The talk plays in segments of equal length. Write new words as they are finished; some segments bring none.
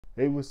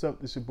Hey, what's up?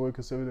 This your boy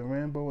Conservative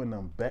Rambo, and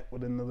I'm back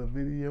with another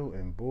video.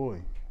 And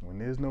boy, when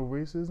there's no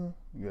racism,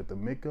 you have to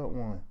make up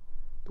one.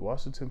 The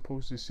Washington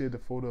Post just shared a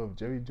photo of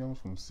Jerry Jones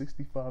from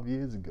 65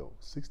 years ago.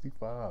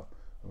 65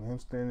 of him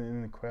standing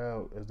in the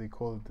crowd, as they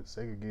call it, the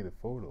segregated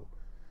photo.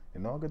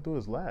 And all I could do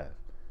is laugh,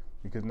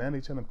 because now they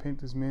trying to paint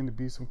this man to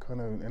be some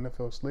kind of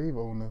NFL slave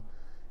owner.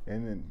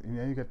 And then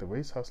now you got the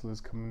race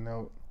hustlers coming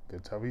out, the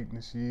Tariq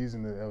Nasheeds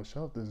and the El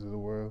Shelters of the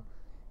world.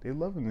 They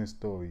loving this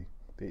story.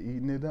 They're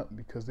eating it up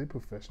because they're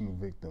professional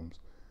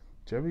victims.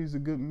 Jerry's a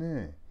good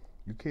man.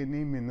 You can't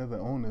name me another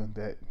owner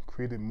that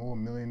created more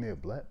millionaire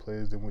black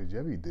players than what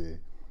Jerry did.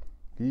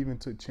 He even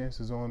took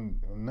chances on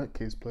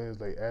nutcase players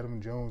like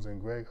Adam Jones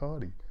and Greg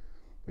Hardy.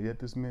 But yet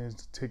this man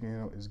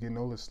is getting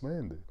all this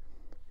slander.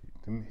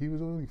 He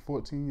was only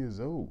 14 years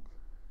old.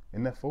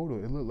 In that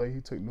photo, it looked like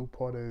he took no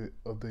part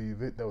of the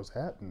event that was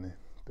happening.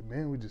 The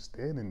man was just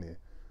standing there.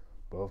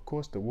 But of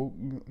course, the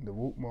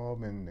woke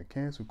mob and the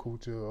cancel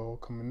culture are all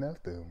coming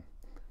after him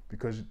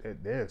because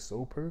they're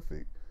so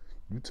perfect.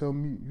 You show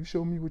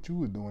me what you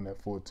were doing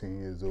at 14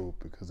 years old,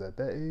 because at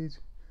that age,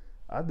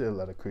 I did a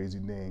lot of crazy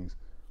things,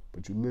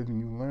 but you live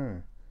and you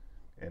learn.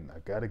 And I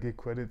gotta give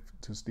credit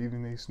to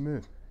Stephen A.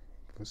 Smith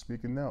for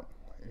speaking out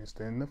and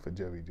standing up for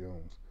Jerry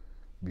Jones,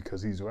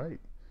 because he's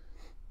right.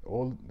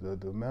 All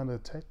the amount of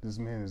attack this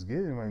man is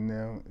getting right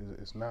now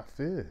is not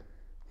fair.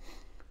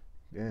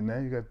 And now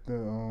you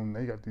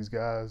got these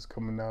guys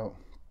coming out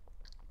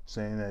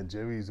saying that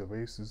Jerry's a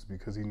racist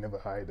because he never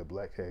hired a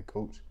black head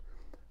coach.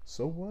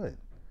 So what?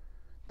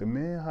 The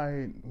man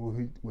hired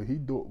what he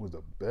thought was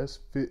the best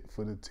fit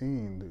for the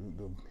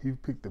team. He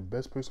picked the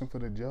best person for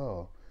the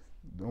job.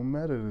 Don't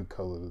matter the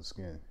color of the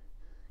skin.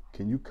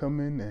 Can you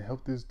come in and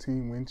help this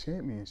team win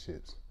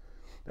championships?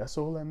 That's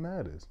all that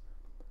matters.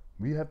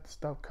 We have to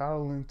stop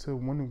coddling to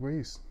one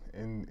race,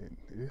 and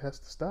it has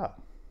to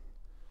stop.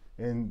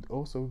 And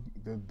also,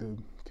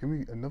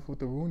 enough with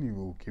the Rooney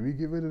Rule? Can we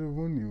get rid of the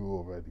Rooney Rule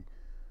already?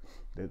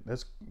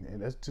 That's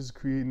just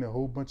creating a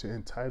whole bunch of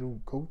entitled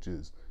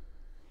coaches.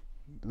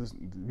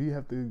 We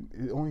have to.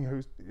 It only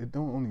hurts. It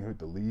don't only hurt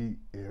the league.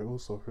 It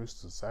also hurts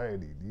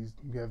society.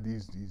 We have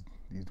these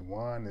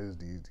whiners,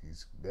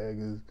 these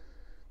beggars.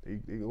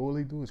 They all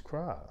they do is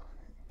cry.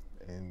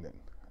 And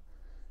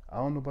I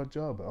don't know about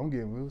y'all, but I'm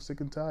getting real sick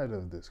and tired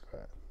of this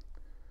crap.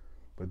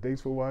 But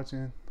thanks for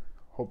watching.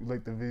 Hope you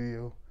liked the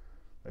video.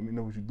 Let me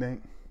know what you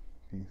think.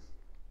 Peace.